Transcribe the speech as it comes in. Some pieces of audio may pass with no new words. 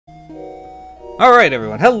Alright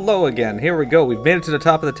everyone, hello again. Here we go. We've made it to the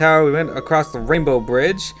top of the tower. We went across the rainbow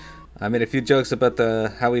bridge. I made a few jokes about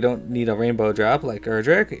how we don't need a rainbow drop like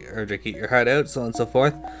Erdrick, eat your heart out, so on and so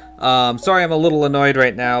forth. Sorry I'm a little annoyed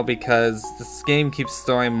right now because this game keeps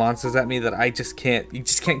throwing monsters at me that you just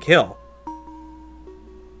can't kill.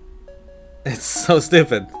 It's so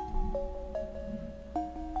stupid.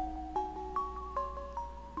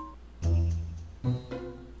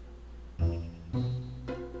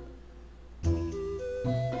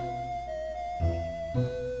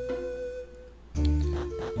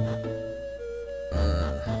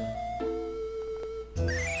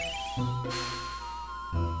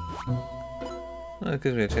 Well, it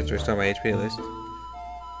gives me a chance to restore my HP at least.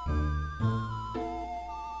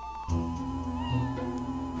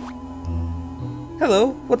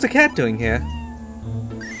 Hello, what's a cat doing here?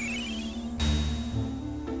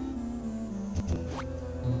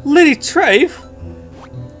 Lady Trafe?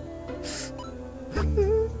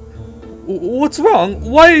 What's wrong?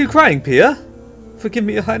 Why are you crying, Pia? Forgive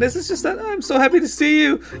me, Your Highness, it's just that I'm so happy to see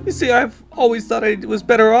you. You see, I've always thought I was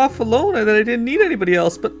better off alone and that I didn't need anybody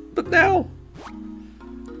else, but now...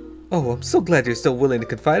 Oh, I'm so glad you're still willing to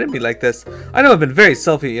confide in me like this. I know I've been very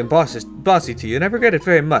selfish and bossy to you, and I regret it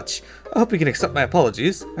very much. I hope you can accept my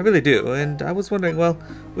apologies. I really do, and I was wondering, well,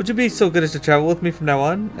 would you be so good as to travel with me from now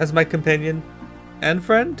on, as my companion and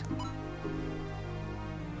friend?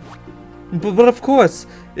 But of course,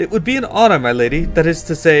 it would be an honor, my lady, that is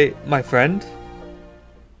to say, my friend.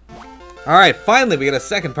 Alright, finally we get a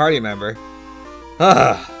second party member.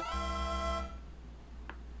 Ugh.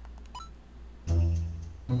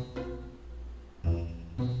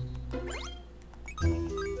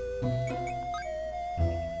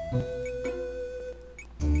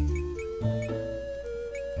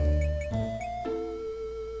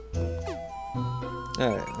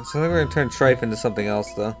 Alright, so I think we're gonna turn Trife into something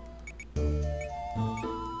else though.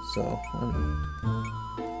 So,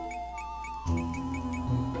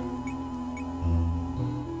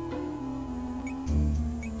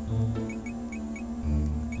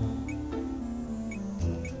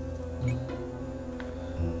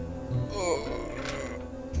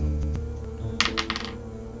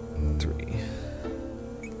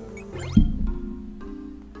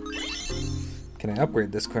 can I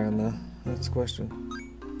upgrade this crown though? That's the question.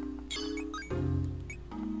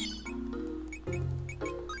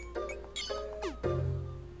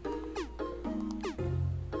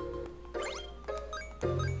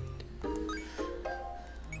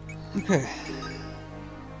 Okay.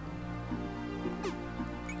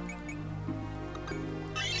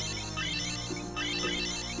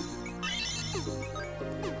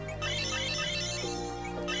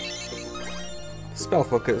 Spell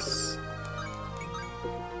focus.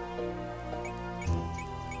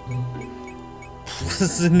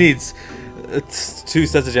 This needs 2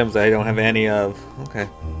 sets of gems that I don't have any of. Okay.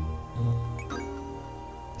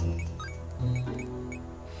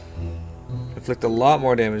 Inflict a lot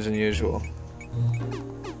more damage than usual.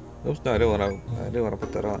 Oops, no, I do want to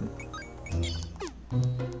put that on.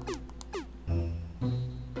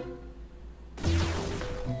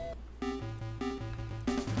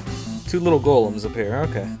 Two little golems appear.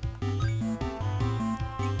 Okay.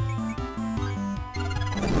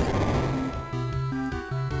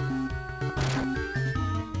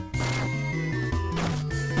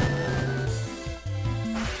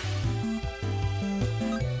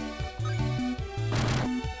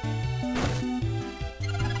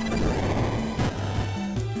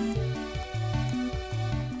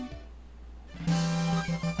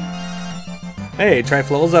 Hey, Trife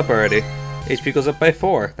levels up already. HP goes up by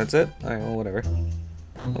 4. That's it? Alright, well, whatever.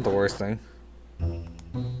 Not the worst thing.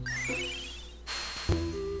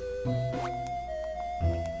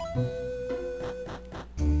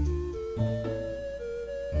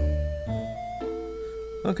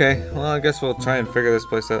 Okay, well, I guess we'll try and figure this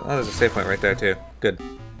place out. Oh, there's a save point right there, too. Good.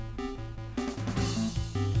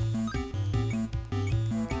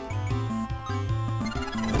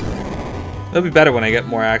 It'll be better when I get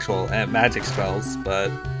more actual magic spells, but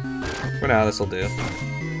for now this'll do.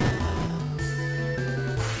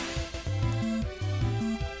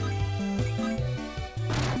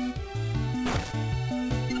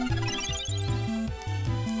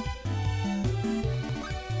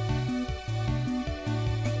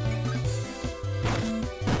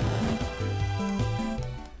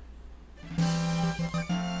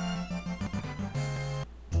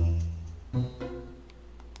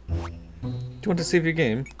 Do you want to save your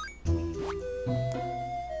game?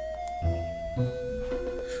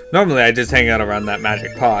 Normally I just hang out around that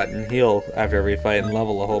magic pot and heal after every fight and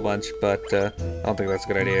level a whole bunch, but I don't think that's a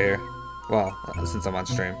good idea here. Well, since I'm on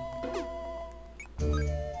stream.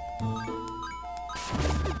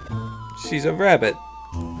 She's a rabbit.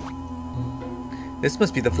 This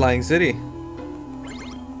must be the Flying City.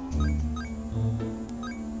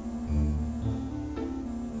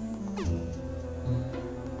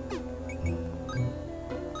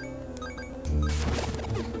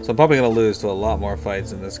 So I'm probably going to lose to a lot more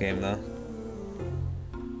fights in this game, though.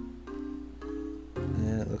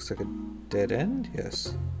 Yeah, it looks like a dead end.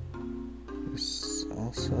 Yes. There's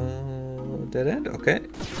also a dead end. Okay.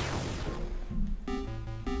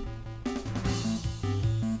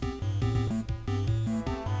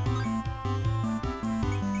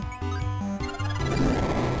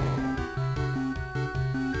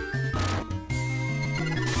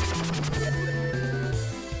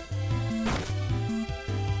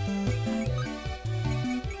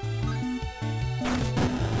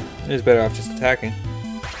 He's better off just attacking.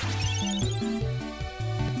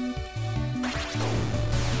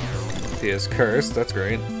 He is cursed, that's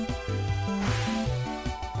great.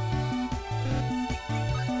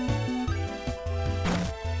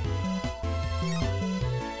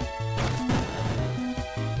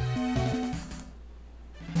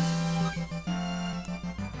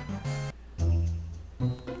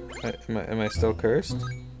 Am I still cursed?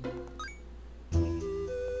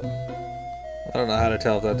 I don't know how to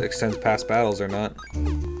tell if that extends past battles or not.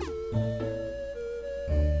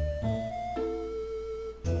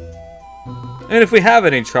 And if we have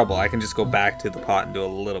any trouble, I can just go back to the pot and do a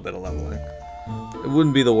little bit of leveling. It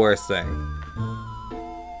wouldn't be the worst thing.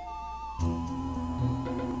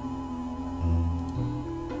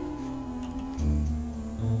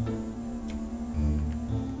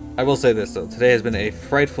 I will say this though, today has been a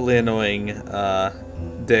frightfully annoying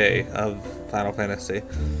day of Final Fantasy.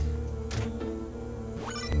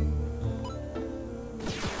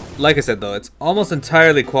 Like I said though, it's almost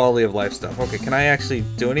entirely quality of life stuff. Okay, can I actually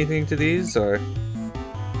do anything to these, or?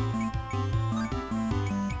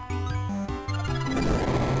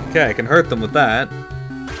 Okay, I can hurt them with that.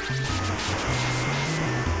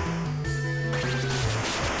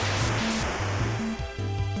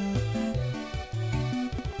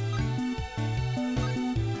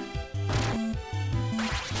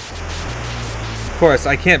 Of course,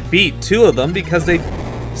 I can't beat two of them because they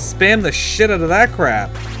spam the shit out of that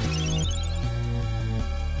crap.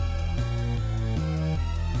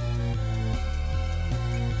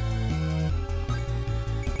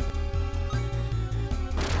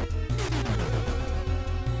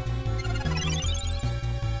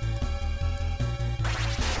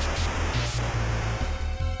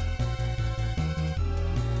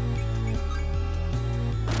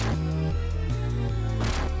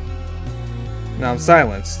 Now I'm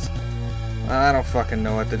silenced. I don't fucking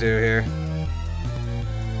know what to do here.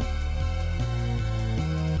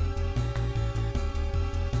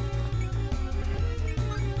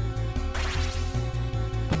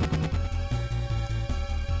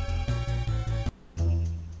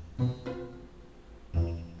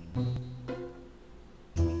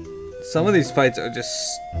 Some of these fights are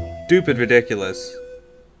just stupid ridiculous.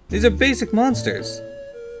 These are basic monsters.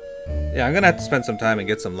 Yeah, I'm gonna have to spend some time and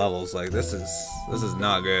get some levels. Like, this is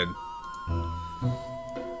not good.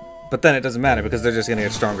 But then it doesn't matter because they're just gonna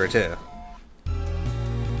get stronger too.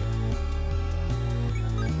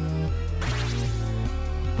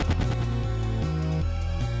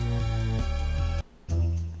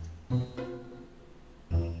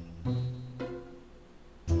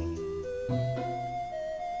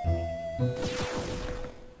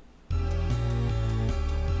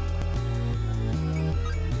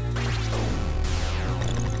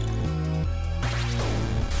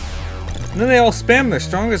 And then they all spam their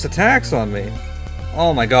strongest attacks on me.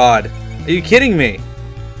 Oh my god. Are you kidding me?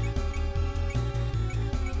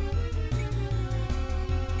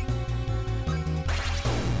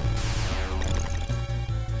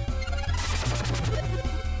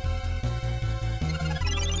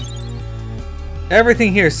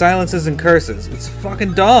 Everything here silences and curses. It's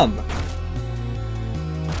fucking dumb.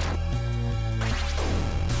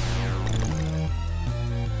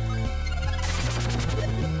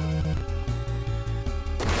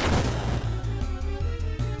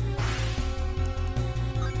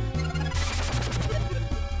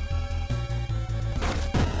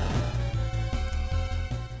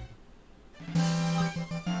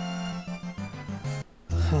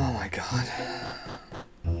 Oh my god.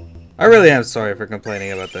 I really am sorry for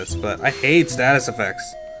complaining about this, but I hate status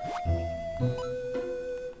effects.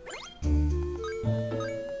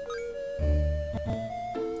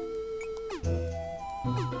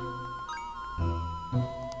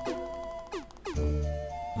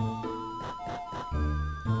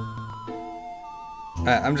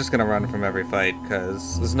 I'm just gonna run from every fight,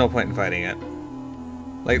 because there's no point in fighting it.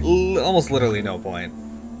 Like, almost literally no point.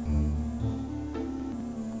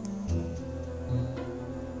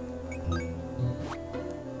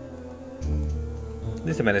 At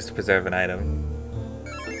least I managed to preserve an item.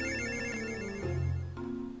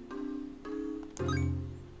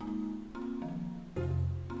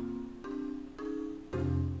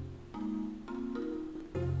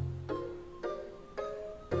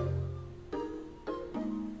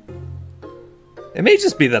 It may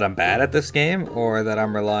just be that I'm bad at this game, or that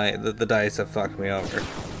I'm that the dice have fucked me over.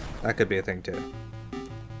 That could be a thing too.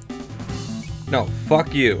 No,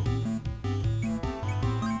 fuck you.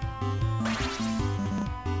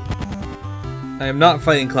 I am not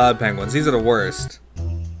fighting cloud penguins. These are the worst.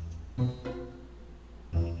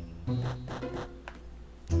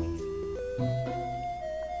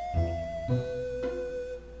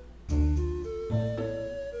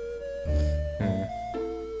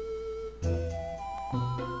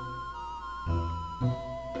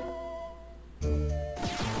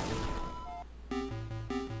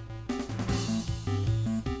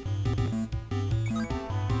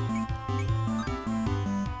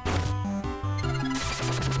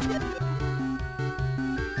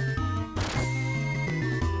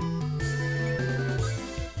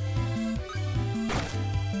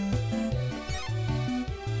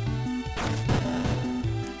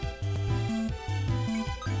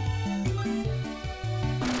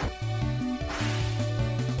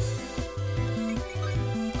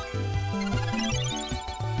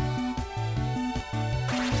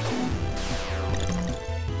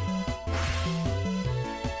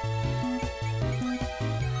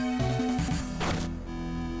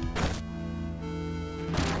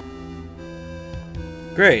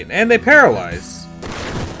 Great, and they paralyze.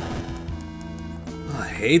 Oh, I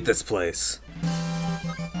hate this place.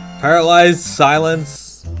 Paralyze,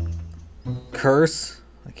 silence, curse.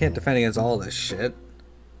 I can't defend against all this shit.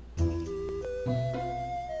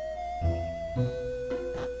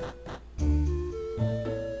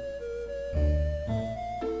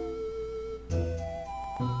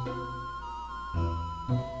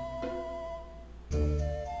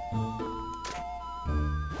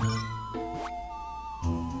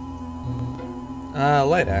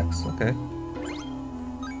 Light axe, okay.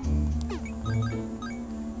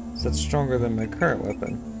 So that's stronger than my current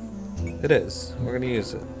weapon. It is. We're gonna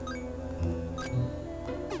use it.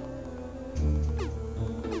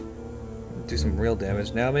 Do some real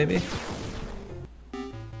damage now, maybe?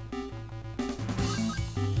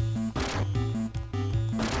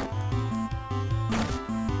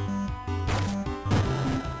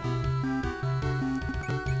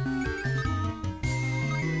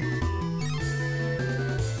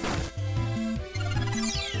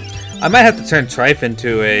 I might have to turn Trife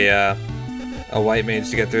into a white mage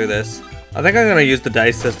to get through this. I think I'm gonna use the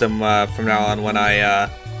dice system from now on when I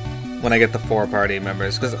get the 4 party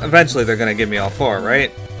members, because eventually they're gonna give me all 4,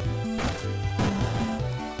 right?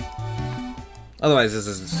 Otherwise, this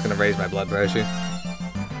is just gonna raise my blood pressure.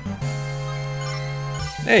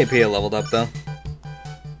 Hey, Pia leveled up though.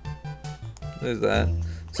 There's that.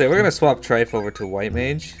 So we're gonna swap Trife over to white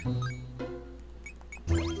mage.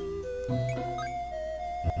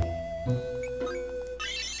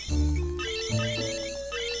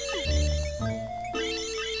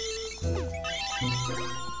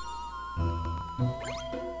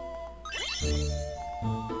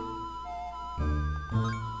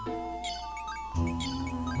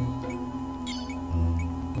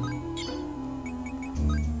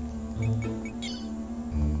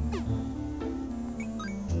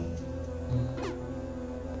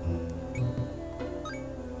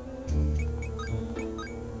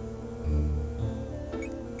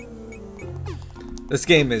 This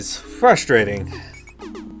game is frustrating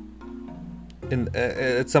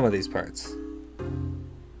at some of these parts.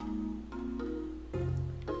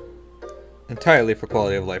 Entirely for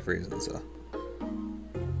quality of life reasons, though.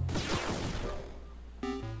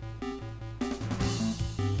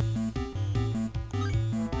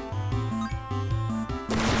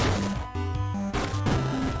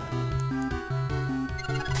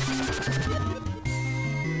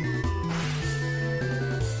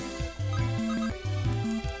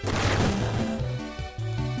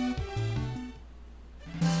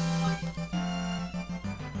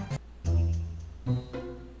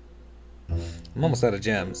 I'm almost out of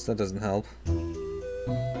gems. That doesn't help.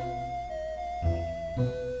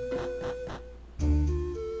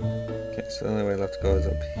 Okay, so the only way left to go is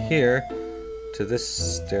up here to this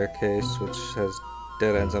staircase, which has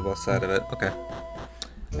dead ends on both sides of it. Okay,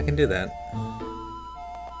 I can do that.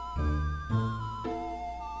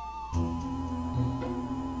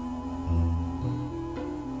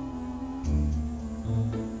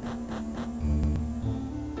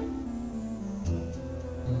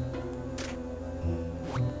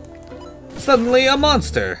 Suddenly a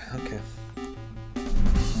monster! Okay.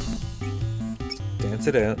 Dance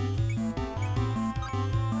it out.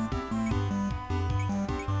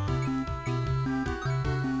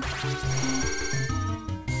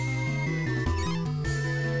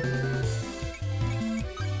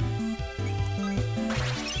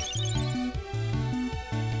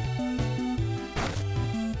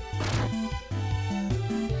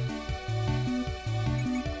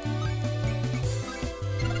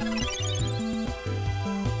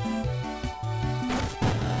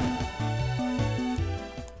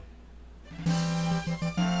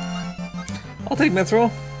 I'll take Mithril.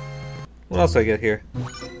 What else do I get here?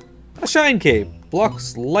 A Shine Cape.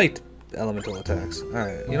 Blocks light elemental attacks.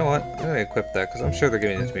 Alright, you know what? I'm gonna equip that because I'm sure they're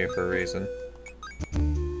giving it to me for a reason.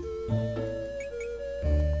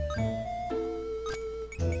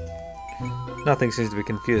 Nothing seems to be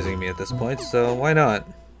confusing me at this point, so why not?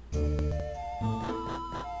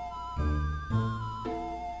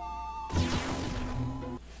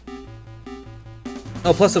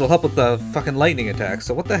 Oh, plus it'll help with the fucking lightning attack,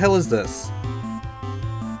 so what the hell is this?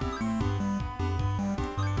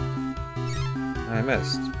 I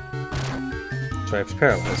missed. Trife's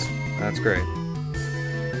paralyzed. That's great.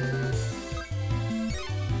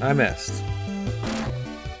 I missed.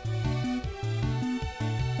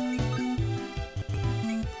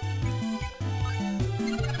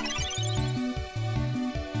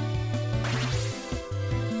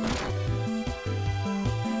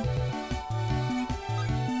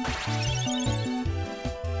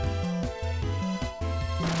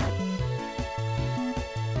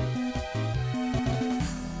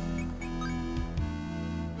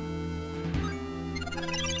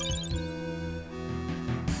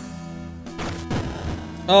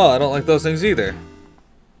 Oh, I don't like those things either.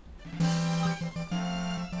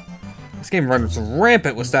 This game runs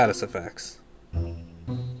rampant with status effects.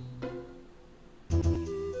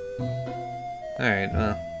 Alright,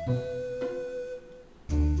 well.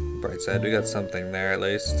 Bright side, we got something there at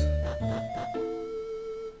least.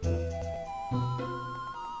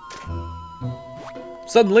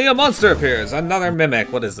 Suddenly a monster appears! Another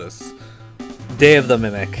mimic! What is this? Day of the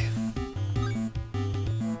Mimic.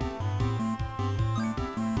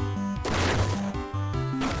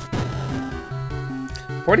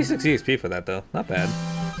 $46 EXP for that though, not bad.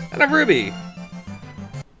 And a ruby!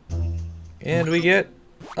 And we get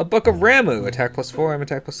a Book of Ramu, attack +4, aim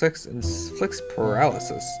attack +6, inflicts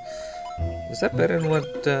paralysis. Is that better than what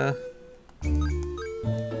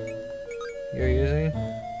you're using?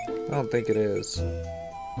 I don't think it is.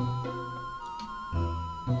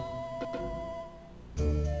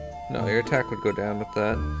 No, your attack would go down with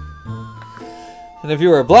that. And if you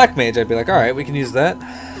were a black mage, I'd be like, alright, we can use that.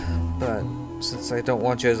 But since I don't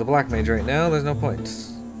want you as a black mage right now, there's no point.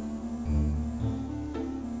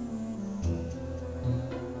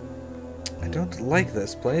 I don't like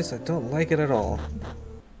this place. I don't like it at all.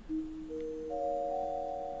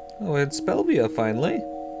 Oh, it's Spelvia finally.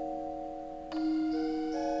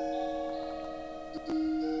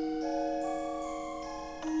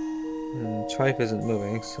 Trife isn't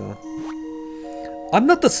moving, so... I'm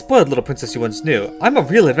not the spoiled little princess you once knew. I'm a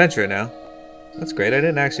real adventurer now. That's great, I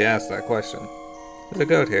didn't actually ask that question. There's a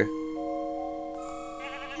goat here.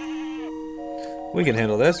 We can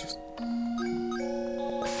handle this.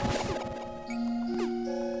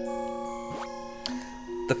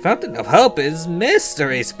 The Fountain of Hope is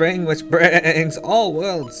Mystery Spring, which brings all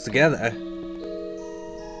worlds together.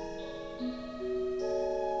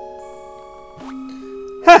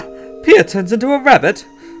 Ha! Pia turns into a rabbit?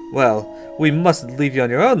 Well, we mustn't leave you on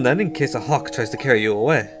your own then, in case a hawk tries to carry you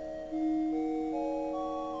away.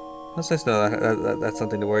 That's nice to know that's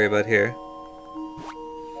something to worry about here.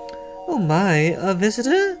 Oh my, a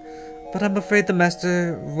visitor? But I'm afraid the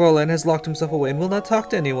Master Roland has locked himself away and will not talk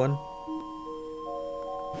to anyone.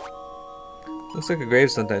 Looks like a grave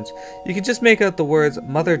sometimes. You can just make out the words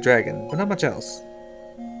Mother Dragon, but not much else.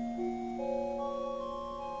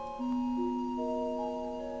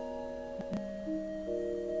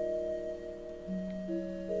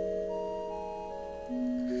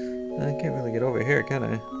 I can't really get over here, can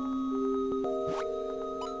I?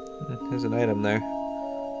 There's an item there.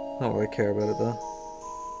 I don't really care about it though.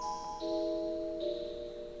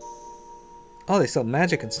 Oh, they sell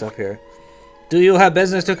magic and stuff here. Do you have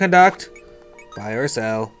business to conduct? Buy or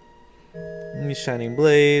sell. Shining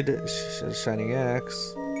blade, shining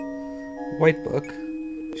axe, white book,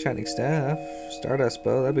 shining staff, stardust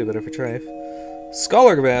bow. That'd be better for Trife.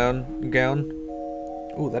 Scholar gown.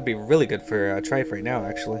 Ooh, that'd be really good for Trife right now,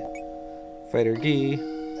 actually. Fighter gi.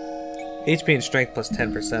 HP and strength plus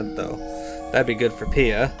 10% though. That'd be good for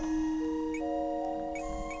Pia.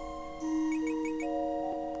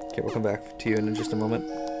 Okay, we'll come back to you in just a moment.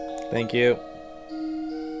 Thank you.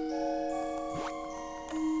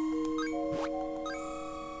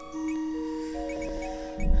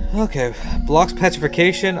 Okay, blocks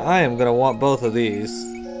petrification. I am gonna want both of these.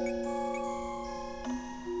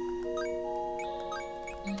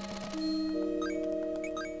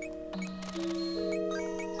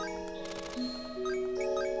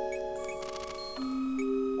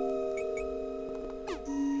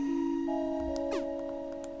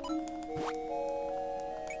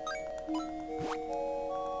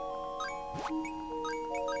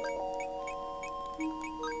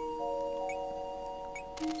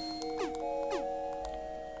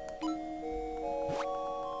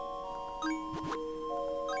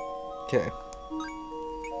 Okay.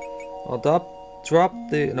 I'll drop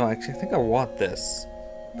the... No, actually, I think I want this.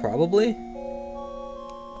 Probably?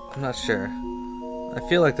 I'm not sure. I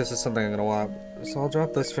feel like this is something I'm gonna want. So I'll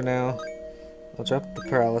drop this for now. I'll drop the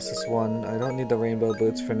paralysis one. I don't need the rainbow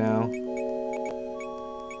boots for now.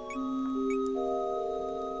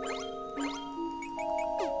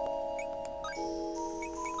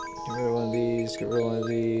 Get rid of one of these. Get rid of one of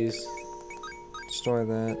these. Destroy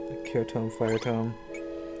that. Cure Tome, Fire Tome.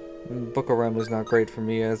 Book of Realm is not great for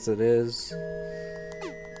me as it is.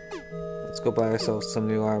 Let's go buy ourselves some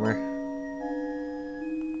new armor.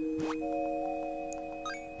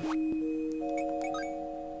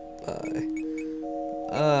 Buy.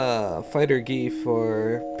 Fighter Gi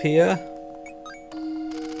for Pia.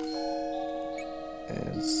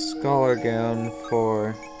 And Scholar Gown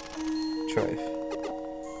for Trife.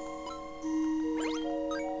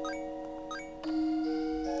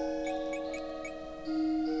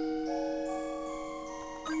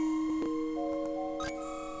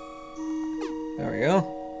 There we go.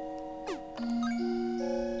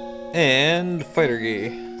 And Fighter Gi.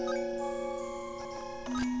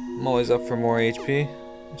 I'm always up for more HP.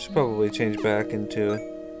 I should probably change back into...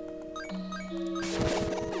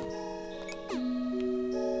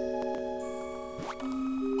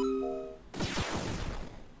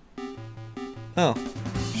 Oh,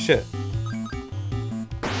 shit.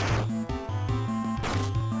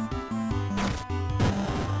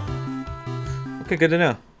 Okay, good to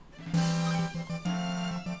know.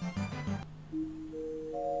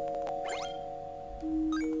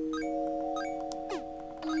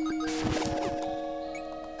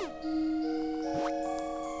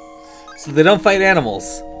 So they don't fight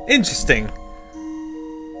animals. Interesting.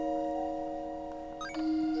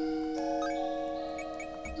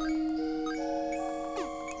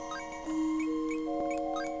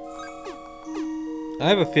 I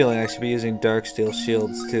have a feeling I should be using dark steel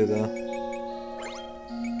shields too, though.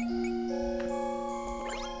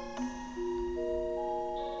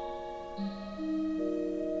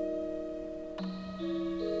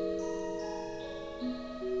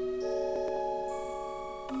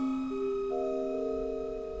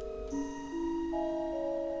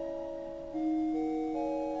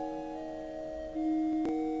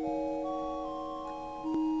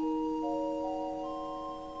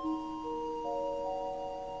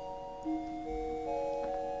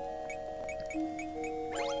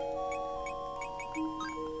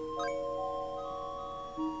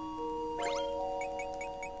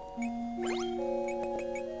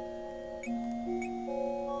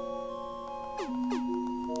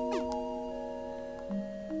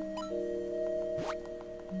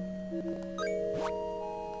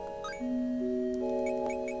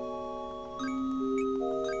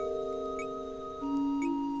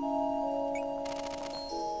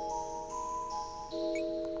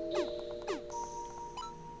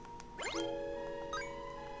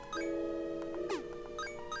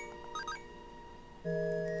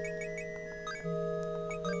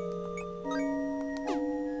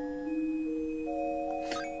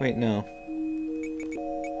 Wait, no.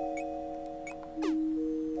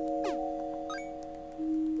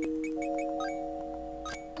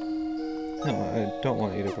 No, I don't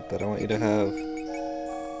want you to put that. I want you to have...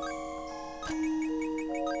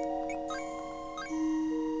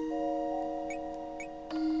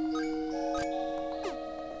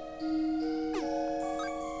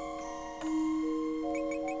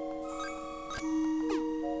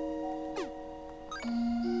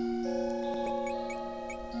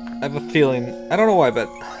 I have a feeling, I don't know why, but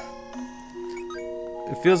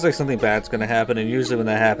it feels like something bad's gonna happen, and usually when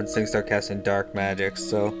that happens, things start casting dark magic,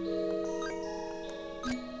 so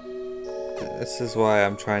this is why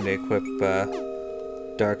I'm trying to equip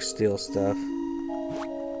dark steel stuff.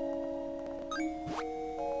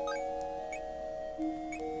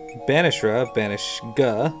 Banish Ra, Banish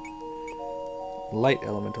Ga, Light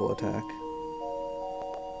Elemental Attack.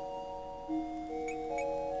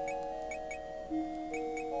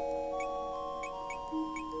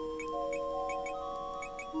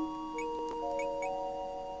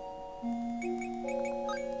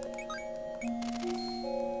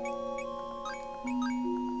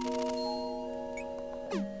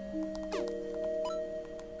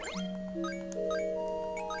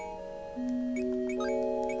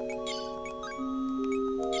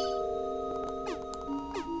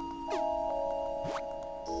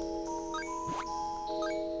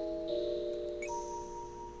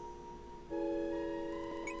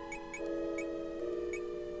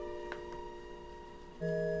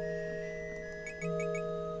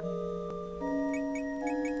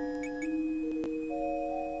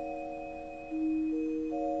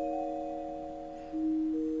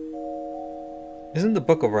 Isn't the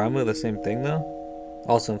Book of Ramu the same thing though?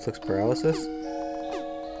 Also inflicts paralysis?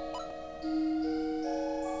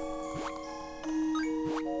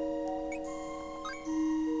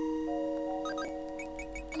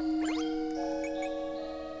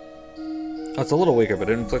 Oh, it's a little weaker, but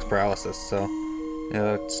it inflicts paralysis, so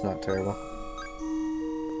yeah, that's not terrible.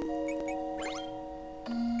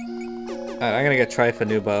 Alright, I'm gonna get Trife a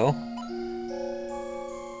new bow.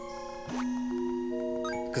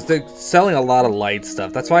 Because they're selling a lot of light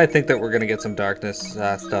stuff. That's why I think that we're gonna get some darkness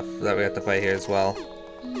stuff that we have to fight here as well.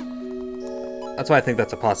 That's why I think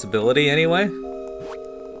that's a possibility anyway.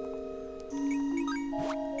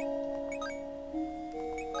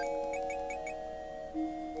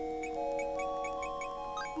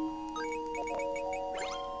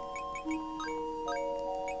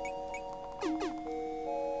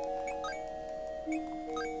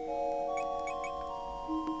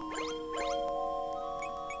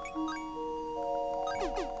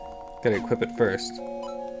 Gotta equip it first.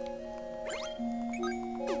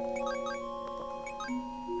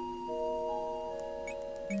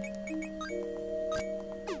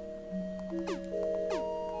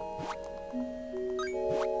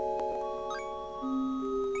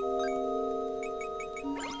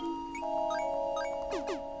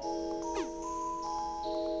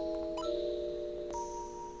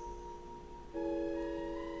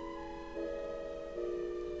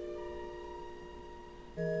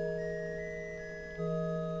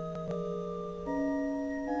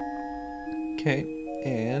 Okay,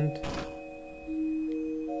 and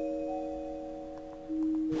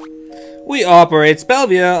we operate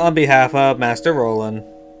Spelvia on behalf of Master Roland.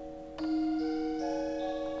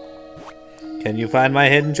 Can you find my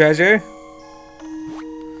hidden treasure? Do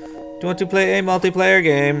you want to play a multiplayer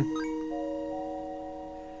game?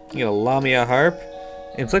 You get a Lamia harp.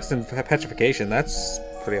 Inflicts petrification. That's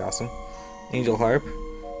pretty awesome. Angel harp.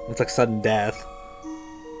 Inflicts sudden death.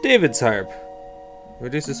 David's harp.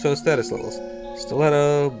 Reduces foe status levels.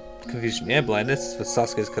 Stiletto, confusion and blindness with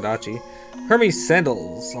Sasuke's Kodachi. Hermes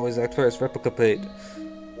sandals, always act first. Replica plate.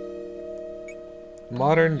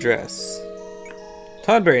 Modern dress.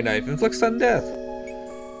 Tonberry knife, inflicts sudden death.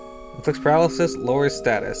 Inflicts paralysis, lowers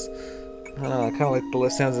status. I don't know, I kind of like the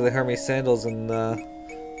sounds of the Hermes sandals and the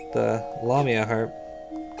Lamia harp.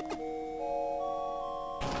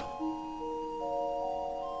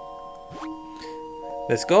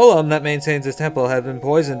 This golem that maintains this temple has been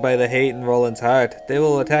poisoned by the hate in Roland's heart. They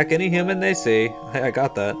will attack any human they see. I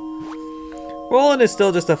got that. Roland is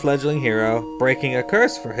still just a fledgling hero, breaking a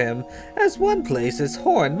curse for him, as one place's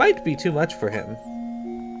horn might be too much for him.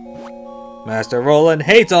 Master Roland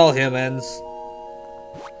hates all humans.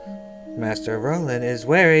 Master Roland is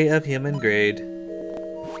wary of human greed.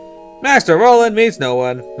 Master Roland meets no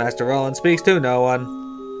one. Master Roland speaks to no one.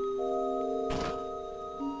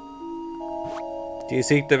 Do you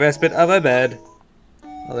seek the respite of a bed?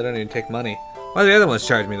 Oh, they don't even take money. Why do the other ones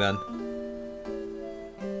charge me then?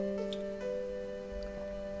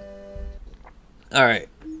 Alright.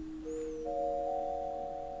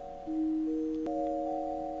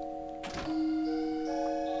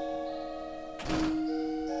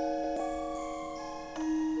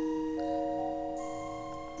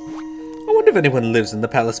 I wonder if anyone lives in the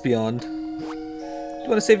palace beyond. Do you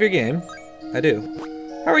want to save your game? I do.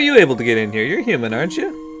 How are you able to get in here? You're human, aren't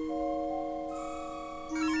you?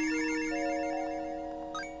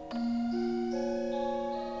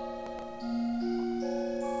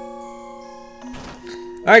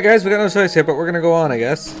 Alright guys, we got no choice here, but we're gonna go on, I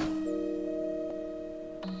guess.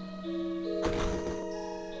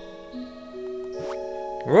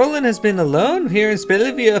 Roland has been alone here in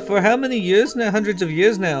Spelvia for how many years now? Hundreds of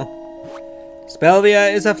years now.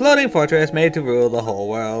 Spelvia is a floating fortress made to rule the whole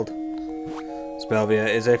world. Spelvia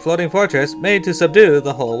is a floating fortress made to subdue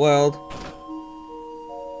the whole world.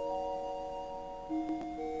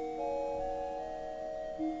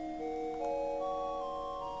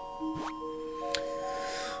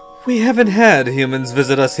 We haven't had humans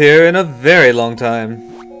visit us here in a very long time.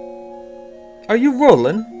 Are you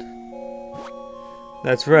Roland?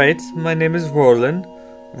 That's right, my name is Roland.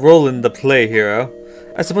 Roland the play hero.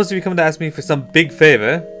 I suppose you've come to ask me for some big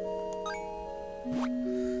favor?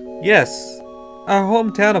 Yes. Our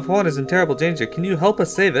hometown of Horn is in terrible danger. Can you help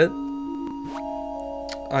us save it?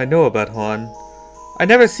 I know about Horn. I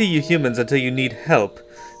never see you humans until you need help.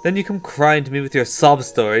 Then you come crying to me with your sob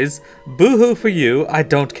stories. Boo-hoo for you, I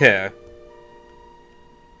don't care.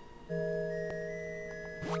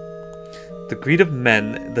 The greed of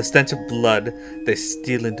men, the stench of blood, they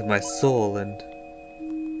steal into my soul and...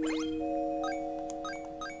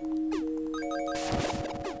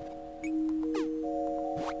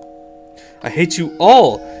 I hate you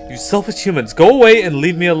all! You selfish humans! Go away and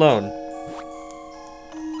leave me alone!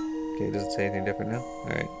 Okay, it doesn't say anything different now.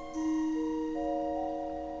 Alright.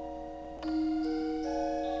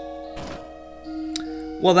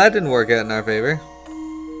 Well, that didn't work out in our favor.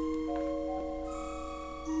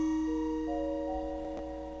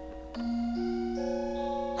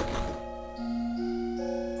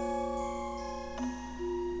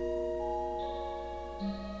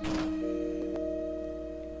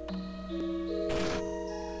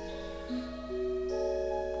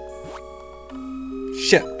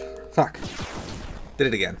 Shit. Fuck. Did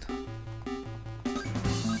it again.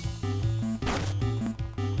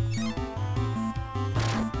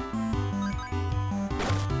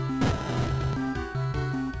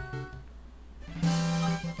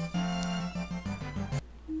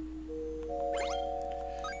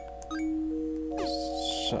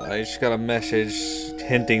 So I just got a message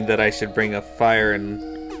hinting that I should bring a fire and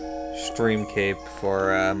stream cape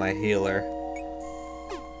for my healer.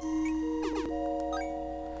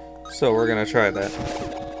 So we're gonna try that.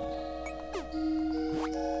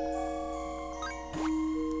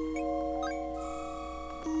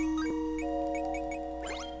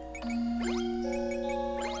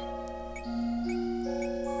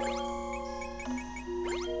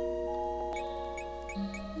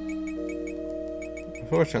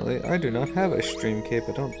 Unfortunately, I do not have a stream cape,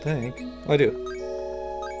 I don't think. Oh, I do.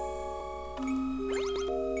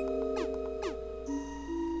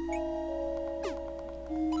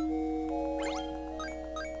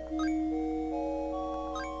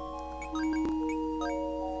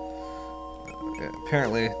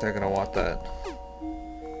 Apparently, they're gonna want that.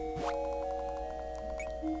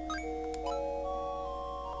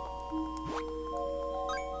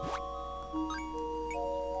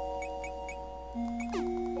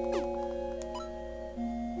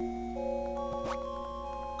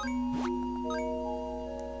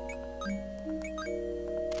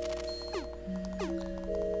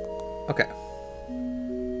 Okay.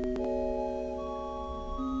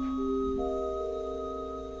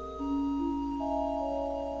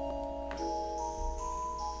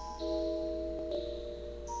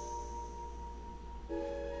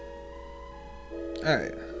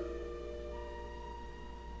 Alright.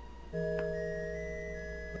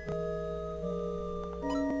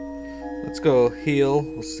 Let's go heal.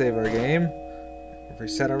 We'll save our game.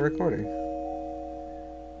 Reset our recording.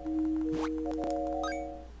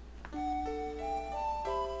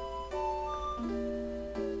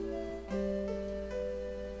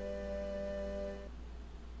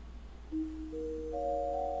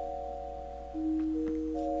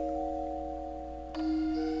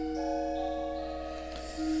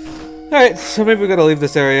 Alright, so maybe we gotta leave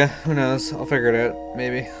this area. Who knows? I'll figure it out.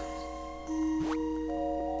 Maybe.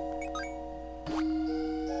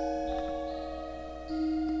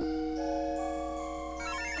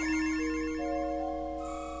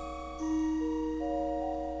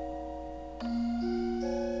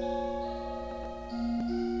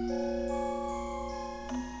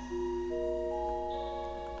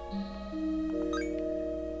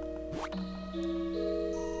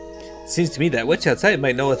 Seems to me that witch outside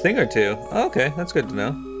might know a thing or two. Oh, okay, that's good to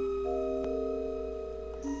know.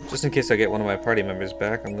 Just in case I get one of my party members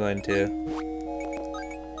back, I'm going to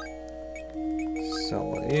sell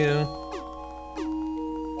one of you.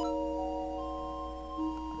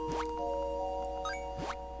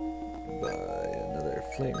 Buy another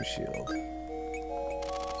flame shield.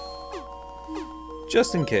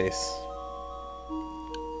 Just in case.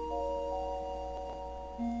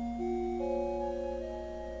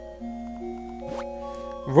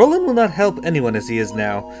 Roland will not help anyone as he is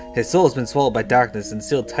now. His soul has been swallowed by darkness and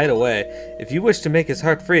sealed tight away. If you wish to make his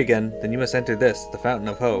heart free again, then you must enter this, the Fountain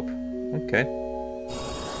of Hope. Okay.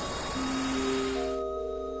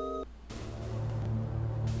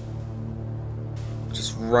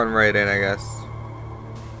 Just run right in, I guess.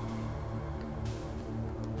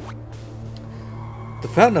 The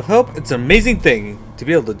Fountain of Hope, it's an amazing thing to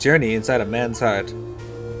be able to journey inside a man's heart.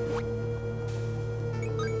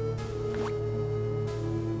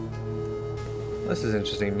 This is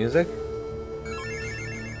interesting music.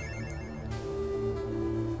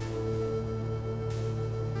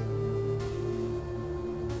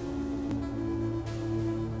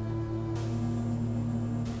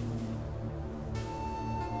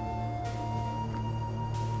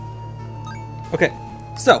 Okay,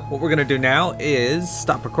 so what we're gonna do now is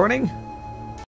stop recording.